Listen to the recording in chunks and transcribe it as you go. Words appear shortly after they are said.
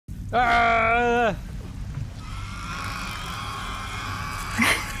Ah!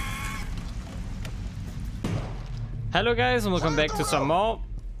 Hello guys and welcome back to some more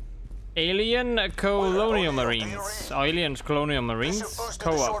Alien Colonial Marines. Aliens Colonial Marines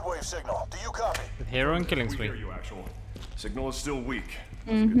co-op with Hero and Killing Spree. Signal is still weak.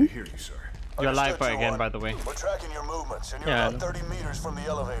 Good to hear you, sir. You're live again, by the way. We're tracking your movements and you're about 30 meters from the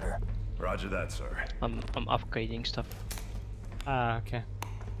elevator. Roger that, sir. I'm upgrading stuff. Ah, okay.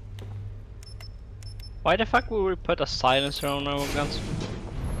 Why the fuck would we put a silencer on our guns?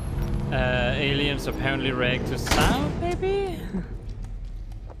 Aliens apparently react to sound, maybe?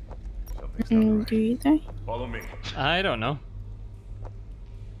 Right. Do they? Follow me. I don't know.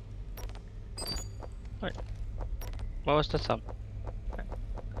 Wait. What was that sound?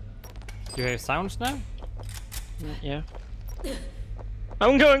 You hear sounds now? Yeah.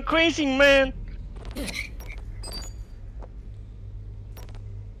 I'm going crazy, man!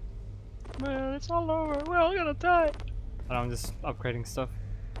 Man, it's all over. We're all gonna die. And I'm just upgrading stuff.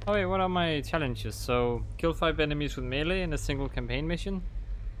 Oh wait, what are my challenges? So, kill 5 enemies with melee in a single campaign mission.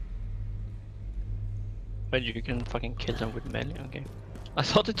 But you can fucking kill them with melee, okay. I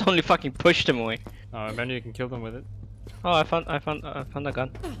thought it only fucking pushed them away. Oh, apparently you can kill them with it. Oh, I found a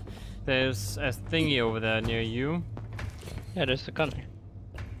gun. There's a thingy over there near you. Yeah, there's a gun here.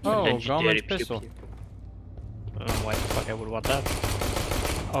 Oh, Legendary government pew pistol. pew. I don't know why the fuck I would want that.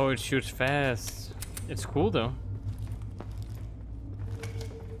 Oh, it shoots fast. It's cool though.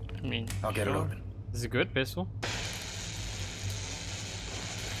 I mean, I'll get it open. It's a good pistol.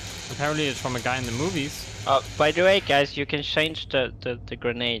 Apparently it's from a guy in the movies. By the way, guys, you can change the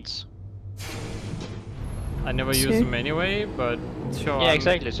grenades. I never use them anyway, but sure. Yeah,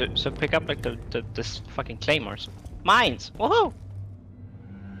 exactly. So pick up like this fucking claymores. Mines! Woohoo!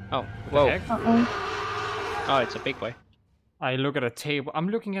 Oh, whoa. Heck? Oh, it's a big way. I look at a table. I'm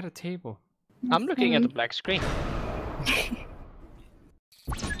looking at a table. I'm looking at the black screen.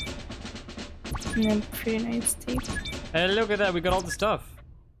 Yeah, pretty nice tape. Hey, look at that. We got all the stuff.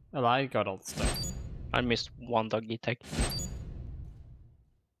 Well, I got all the stuff. I missed one doggy tag.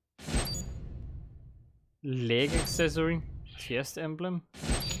 Leg accessory. Chest emblem.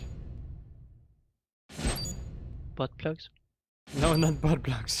 Butt plugs. No, not butt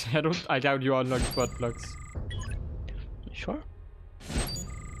plugs. I doubt you unlocked butt plugs. Sure.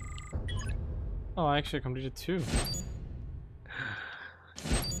 Oh, I actually completed 2.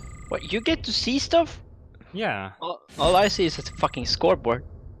 What, you get to see stuff? Yeah. All I see is a fucking scoreboard.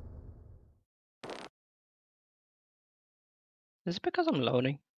 Is it because I'm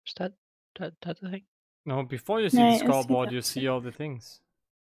loading? Is that the thing? No, before you see No, the I see scoreboard, that you too. see all the things.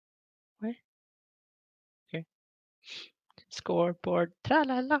 Where? Okay. Scoreboard.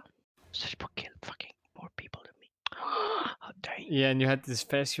 Tra-la-la. Such to kill fucking more people than me. How dare you? Yeah, and you had this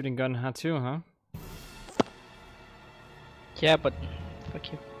fast shooting gun here too, huh? Yeah, but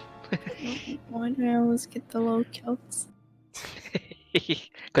fuck you. Why do I always get the low kills?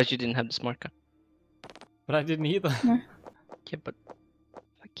 Because you didn't have the smart gun. But I didn't either. Yeah, but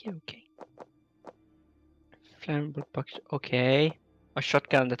fuck you, okay. Flammable box. Okay. A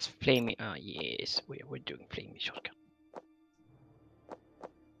shotgun that's flaming. Ah, yes, we're doing flaming shotgun.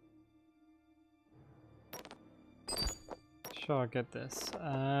 Sure, get this.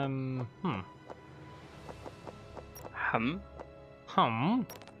 Hum. Hum. Hum. Hum.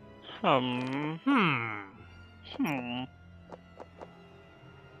 Hmm. Hmm.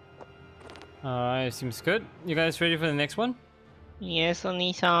 Alright, seems good. You guys ready for the next one? Yes,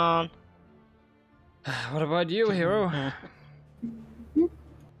 Onisan. What about you, hero?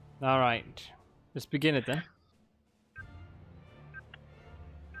 Alright. Let's begin it then.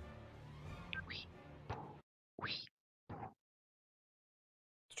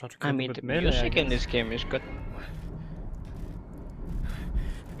 Let's try to I mean, the music in this game is good.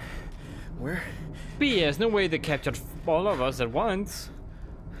 Where? BS, no way they captured all of us at once.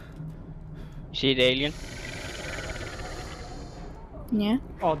 See the alien? Yeah.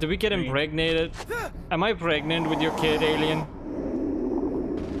 Oh, did we get impregnated? Am I pregnant with your kid, alien?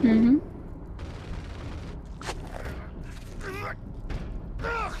 Mm-hmm.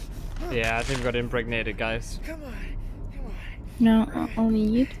 Yeah, I think we got impregnated, guys. Come on, come on. No, only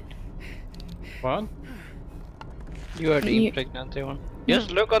you did. What? You are the You- impregnante one.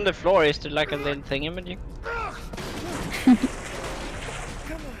 Just look on the floor, is there like a little thing imaging? Come on,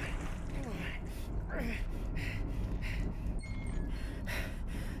 come on.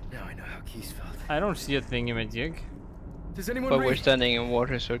 Now I know how Keys felt. I don't see a thingamajig. Does anyone But we're read? standing in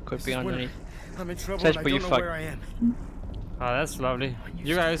water, so it could This be is where underneath. I'm in trouble Says and I for you don't know fuck. where I am. Oh, that's lovely.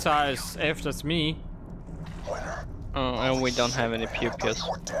 You guys are as effed as me. Winner, Oh, and we don't have any pew-pews.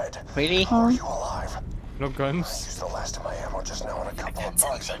 You're dead. Really? Are Oh, you alive? No I guns. used the last of my ammo just now on a couple of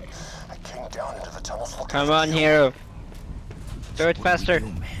bugs. I came down into the tunnels looking Come for on, you. hero. Do it faster.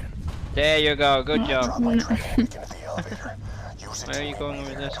 There you go. Good job. Drop my training and get into the elevator. Use it Where to are you meet going me with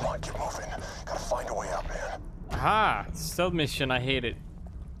there. this? Come on, keep moving. Gotta find a way out, man. Ah, stealth mission. I hate it.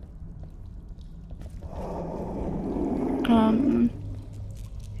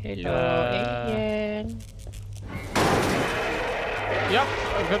 Hello, alien. Yep.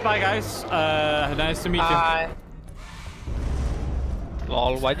 Goodbye, guys. Nice to meet Hi.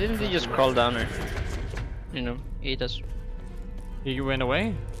 Lol, why didn't he just crawl down and, you know, eat us? you. You went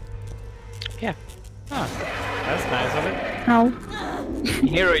away? Yeah. Ah, that's nice of it. ow.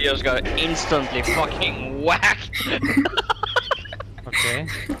 Hero just got instantly fucking whacked. Okay.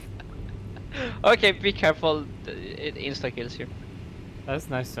 Okay, be careful. It insta kills you. That's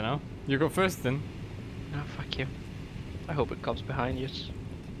nice to know. You go first then. Oh, fuck you. I hope it comes behind you.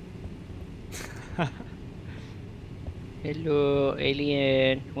 Hello,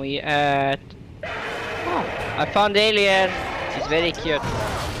 alien. Where you at? Oh, I found alien. He's very cute.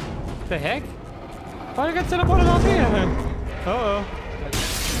 The heck? Why you got teleported up here? Uh-oh.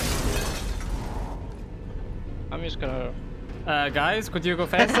 I'm just gonna... Guys, could you go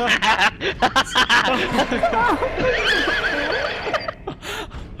faster?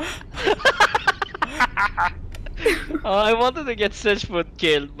 Oh, I wanted to get Sedgefoot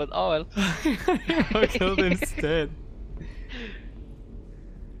killed, but oh well. I killed instead.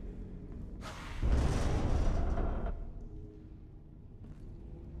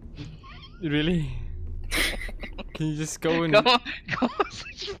 Really? Can you just go and... Go on,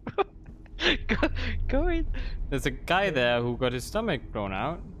 Sedgefoot. Go in. There's a guy there who got his stomach blown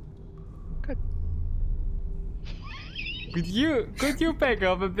out. Good. Could you back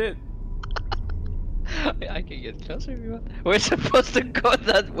up a bit? I can get closer if you want. We're supposed to go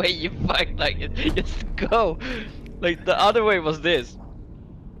that way, you fuck, like, just go. Like, the other way was this.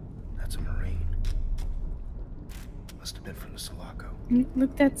 That's a Marine. Must have been from the Sulaco.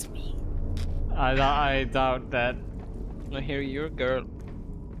 Look, that's me. I doubt that. I hear you're a girl.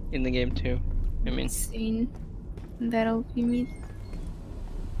 In the game too. I mean, Insane. That'll be me.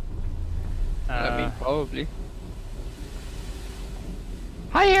 probably.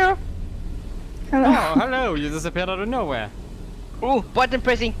 Hi, hero! Hello. Oh, hello! You disappeared out of nowhere. Ooh, button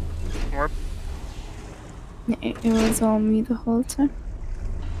pressing! It was all me the whole time.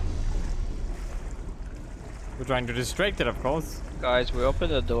 We're trying to distract it, of course. Guys, we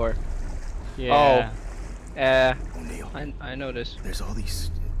opened the door. Yeah. O'Neill, I know this. there's all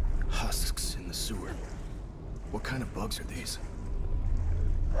these husks in the sewer. What kind of bugs are these?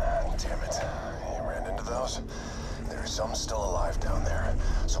 Damn it. You ran into those? There's some still alive down there.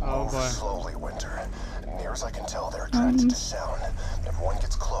 So Oh, move boy. slowly, Winter. Near as I can tell, they're attracted to sound. If one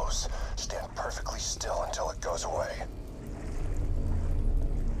gets close, stand perfectly still until it goes away.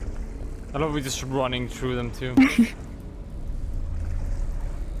 I love we just running through them too.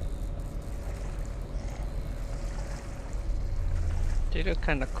 They look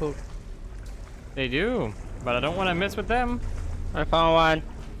kinda cool. They do, but I don't want to mess with them. I found one.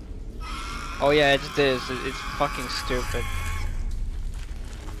 Oh yeah, it's this. It's fucking stupid.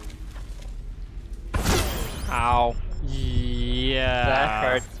 Ow. Yeah. That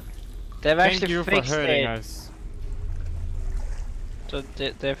hurt. They've Thank actually you for fixed hurting it. us. So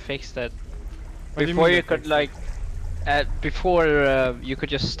they fixed that. What do you Before mean you they could fixed like, before you could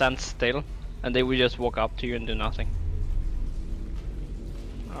just stand still, and they would just walk up to you and do nothing.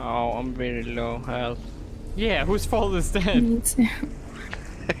 Oh, I'm really low health. Yeah, whose fault is that? Me too.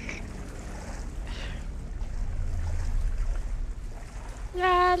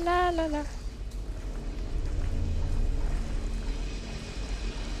 La la la la.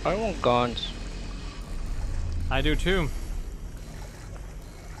 I want guns. I do too.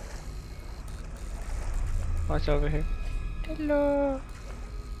 What's over here? Hello.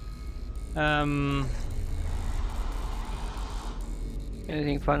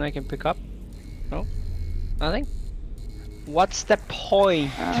 Anything fun I can pick up? No? Nothing? What's the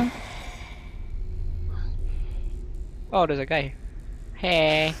point? Oh, there's a guy.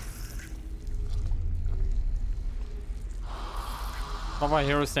 Hey. My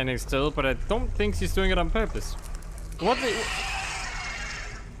hero standing still, but I don't think she's doing it on purpose. What the?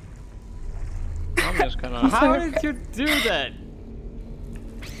 I'm just gonna. How did you do that?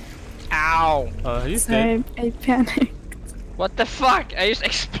 Ow! Oh, he's Sorry, dead. I panicked. What the fuck? I just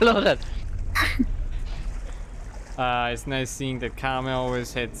exploded. It's nice seeing that karma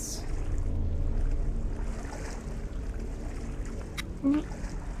always hits.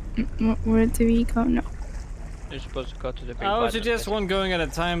 Where do we go? No. You're supposed to go to the big I would button. suggest one going at a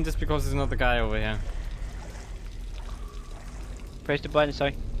time just because there's another guy over here. Press the button,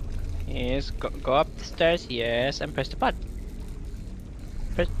 sorry. Yes, go up the stairs, yes, and press the button.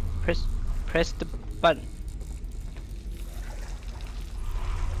 Press the button.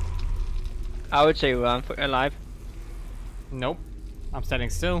 I would say run for your life. Nope. I'm standing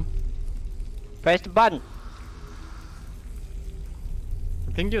still. Press the button.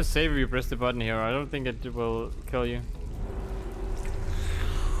 I think you're safe if you press the button here. I don't think it will kill you.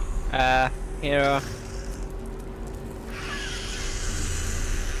 Hero.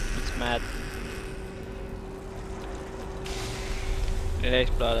 It's mad. It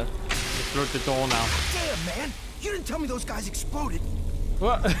exploded. Explode the door now. Damn, man! You didn't tell me those guys exploded.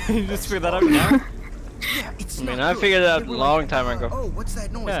 What? You just figured that out now? Yeah, it's I mean, not I good. figured it out They a were long like, time ago. Oh, what's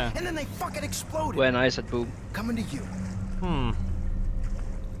that noise? Yeah. And then they fucking exploded. When I said boom. Coming to you.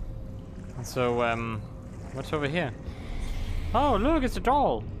 So, what's over here? Oh, look, it's a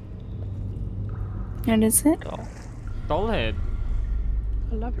doll. What is it? Oh, Doll head.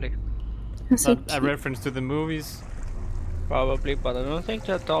 lovely. That's so Not a cute. reference to the movies. Probably, but I don't think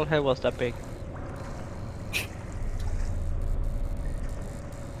that doll head was that big.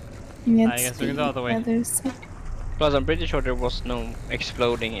 And I it's guess we can go the other way. other side. Plus, I'm pretty sure there was no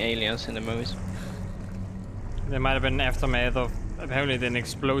exploding aliens in the movies. There might have been an aftermath of apparently an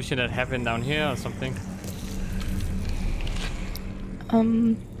explosion that happened down here or something.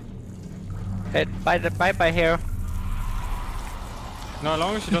 Hey, bye hero. No, as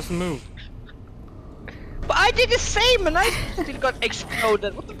long as she doesn't move. But I did the same and I still got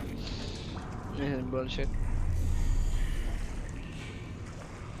exploded. What the? Yeah, bullshit.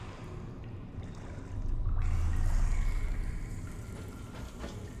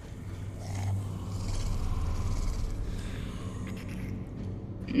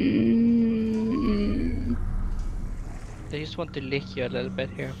 They just want to lick you a little bit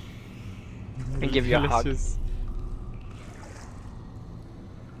here. And give you a hug. Delicious.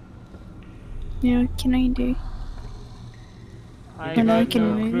 Yeah, what can I do? I And I got can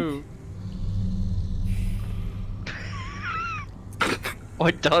no move. clue.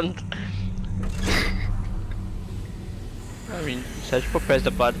 Or don't. I mean, search for press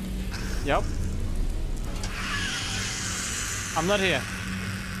the button. Yep. I'm not here.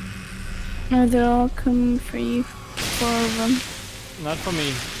 No, they're all coming for you. 4 of them. Not for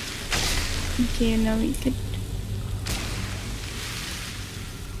me. Okay, now we could.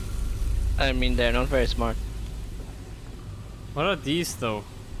 I mean, they're not very smart. What are these though?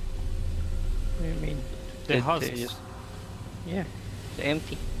 I mean, They're husks. yeah, they're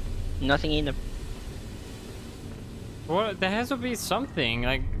empty. Nothing in them. Well, there has to be something.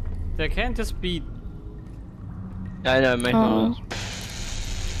 Like, there can't just be. I know, man. Oh.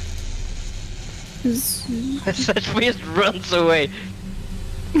 Such just runs away.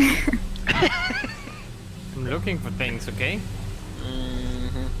 I'm looking for things, okay?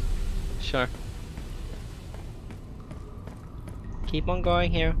 Sure. Keep on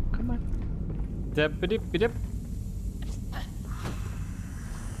going here. Come on. Dip-a-dip-a-dip.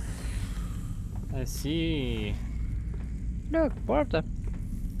 I see. Look, more of them.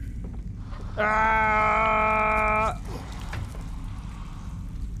 Ah!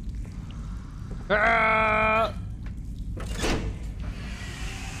 Ah!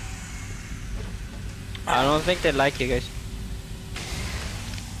 I don't think they like you guys.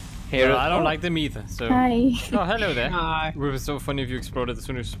 Here. Well, I don't like them either, so... Hi. Oh, hello there. Hi. It would be so funny if you exploded as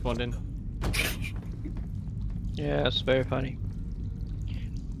soon as you spawned in. Yeah, it's very funny.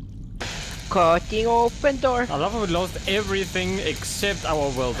 Cutting open door. I love how we lost everything except our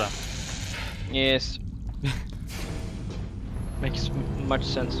welder. Yes. Makes much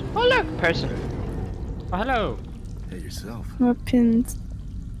sense. Oh look, person. Oh, hello. Hey, yourself. Weapons.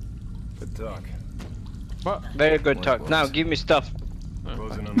 Good talk. What? Very good More talk. close. Now give me stuff.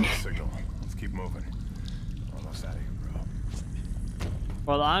 Closing on the signal. Let's keep moving. Almost out of here, bro.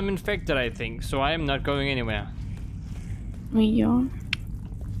 Well, I'm infected, I think, so I am not going anywhere. We are.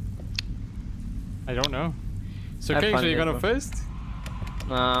 I don't know. So, Have okay, so fun, you're gonna Nico. first?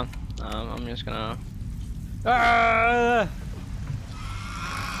 Nah, I'm just gonna. Ah!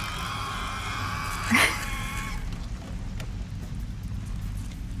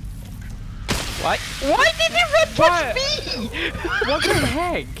 Why? Why did you run past me? What the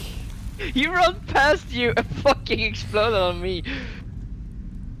heck? You run past you and fucking exploded on me.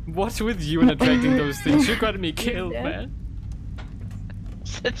 What's with you and attracting those things? You got me killed, Yeah. man.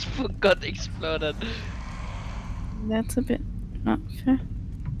 Such foot got exploded. That's a bit not fair.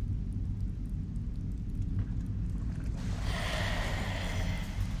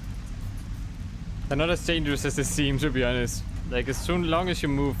 They're not as dangerous as they seem, to be honest. Like, as long as you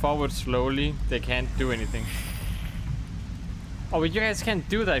move forward slowly, they can't do anything. Oh, but you guys can't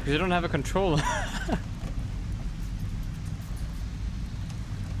do that because you don't have a controller. I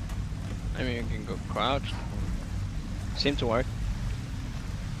mean, you can go crouched. Seemed to work.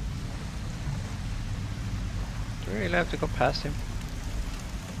 Do we really have to go past him?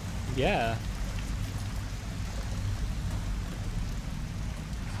 Yeah.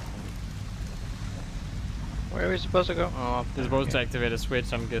 Where are we supposed to go? Oh, They're supposed to activate a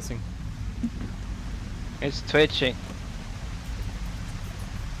switch, I'm guessing. it's twitching.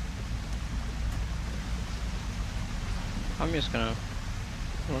 I'm just gonna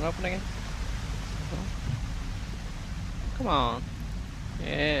run open again. Come on.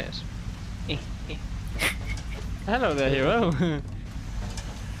 Yes. Hello there, hero. Well,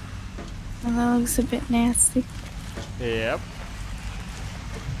 that looks a bit nasty. Yep.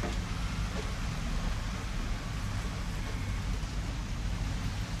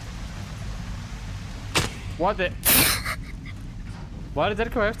 What the? Why did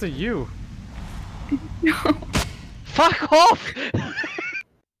that go after you? No. Fuck off!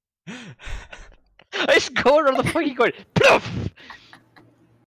 I scored on the fucking coin. Pluff!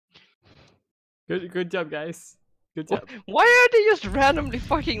 Good job, guys. Good job. Why are they just randomly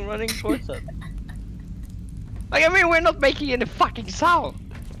fucking running towards us? Like, I mean, we're not making any fucking sound.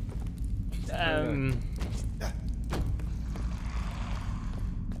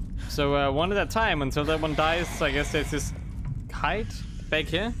 So one at a time until that one dies. I guess there's just hide back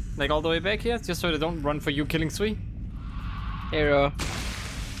here, like all the way back here, just so they don't run for you, killing Sui. Hero.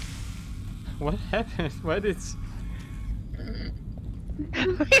 What happened? Why did?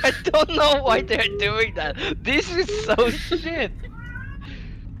 I don't know why they're doing that. This is so shit.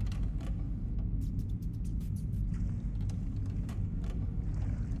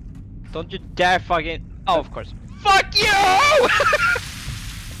 Don't you dare fucking. Oh, of course. Fuck you!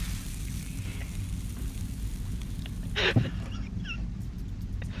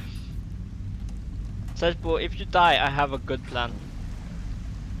 Sedgepool, if you die, I have a good plan.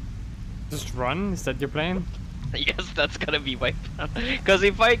 Just run? Is that your plan? Yes, that's gonna be my plan. Because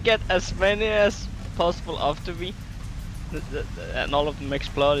if I get as many as possible after me, and all of them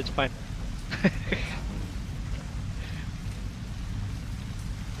explode, it's fine.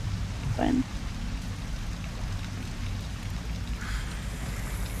 Fine.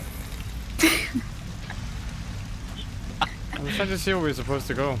 I'm trying to see where we're supposed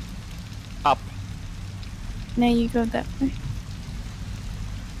to go. Up. Now you go that way.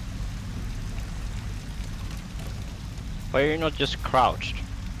 Why are you not just crouched?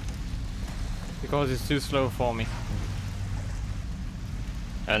 Because it's too slow for me.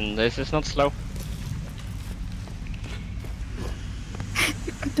 And this is not slow.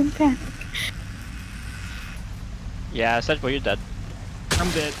 Don't panic. Yeah, Sedgepool, you're dead.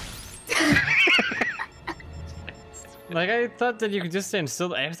 I'm dead. Like, I thought that you could just stand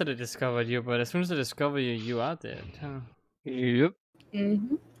still after they discovered you, but as soon as they discover you, you are dead. Huh? Yep.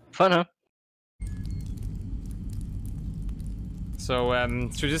 Mm-hmm. Fun, huh? So,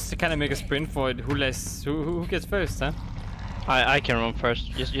 should we just kind of make a sprint for it? Who gets first, huh? I can run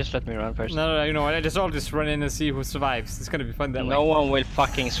first. Just let me run first. No, you know what? I'll just run in and see who survives. It's gonna be fun that way. No one will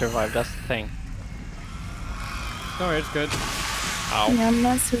fucking survive, that's the thing. No, it's good. Ow. Yeah, I'm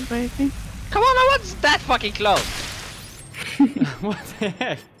not surviving. Come on, I was that fucking close! What the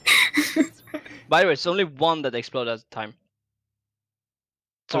heck? By the way, it's only one that exploded at a time.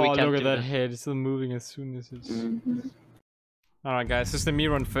 So oh, we can't look at do that this. head. It's still moving as soon as it's... Mm-hmm. Alright guys, just let me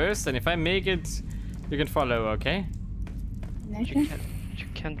run first, and if I make it, you can follow, okay? Okay. You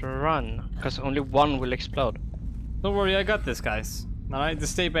can't run, because only one will explode. Don't worry, I got this, guys. Alright,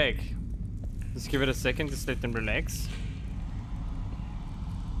 just stay back. Just give it a second, just let them relax.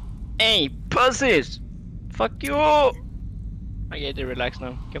 Hey, pussies! Fuck you! Okay, they relax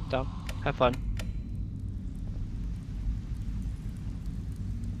now. Get down. Have fun.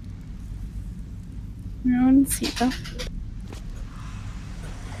 I want to see though.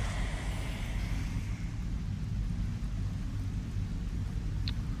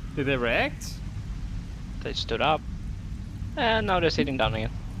 Did they react? They stood up. And now they're sitting down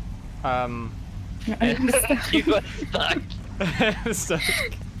again. I'm stuck. You got stuck! I'm stuck.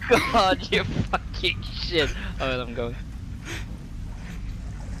 God, you fucking shit! Alright, I'm going.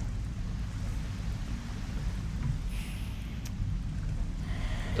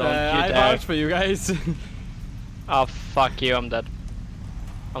 Don't you I dare. vouch for you guys. Oh, fuck you, I'm dead.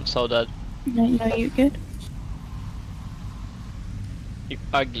 I'm so dead. No, you're good. You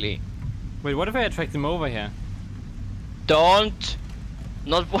ugly. Wait, what if I attract them over here? Don't!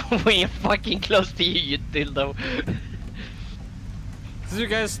 Not when you're fucking close to you dildo. So you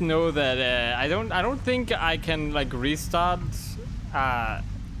guys know that I don't think I can like restart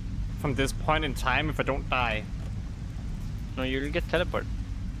from this point in time if I don't die. No, you'll get teleported.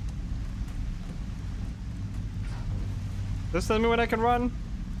 Just tell me when I can run.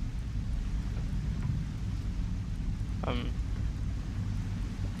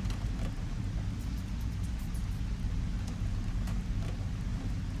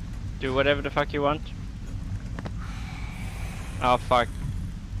 Do whatever the fuck you want. Oh fuck.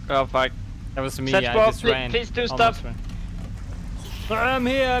 Oh fuck. That was me, Set I ball, just ran. please do Almost stuff. ran. I'm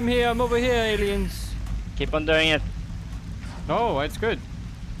here, I'm over here, aliens. Keep on doing it. Oh, it's good.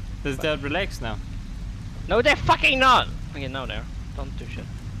 Does that relax now? No, they're fucking not! Okay, no, there. Don't do shit.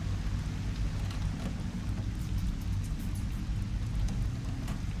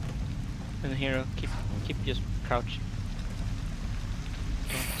 And hero, keep just crouching.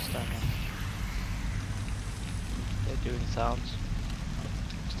 Don't stand up. They're doing sounds.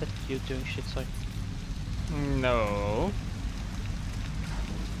 Is that you doing shit, sorry? No.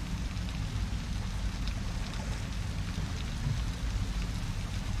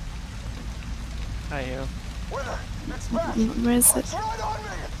 Hi, hero. Winner, it's back. Where is it? It's right on me.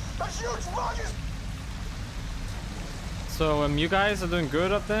 A huge bug is. So you guys are doing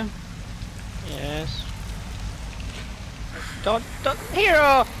good up there? Yes. Don't,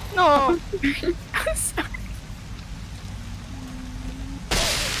 hero! No!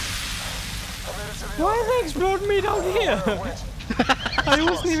 Why they explode me down here? I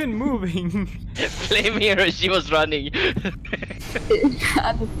wasn't even moving. Blame hero, she was running.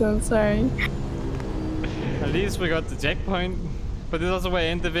 I'm sorry. At least we got the checkpoint. But this is also where I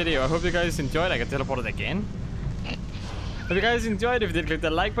end the video. I hope you guys enjoyed. I got teleported again. Hope you guys enjoyed. If you did, click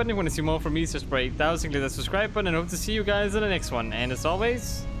that like button. If you want to see more from me, just break down. Click that subscribe button. And hope to see you guys in the next one. And as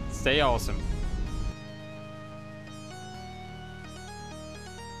always, stay awesome.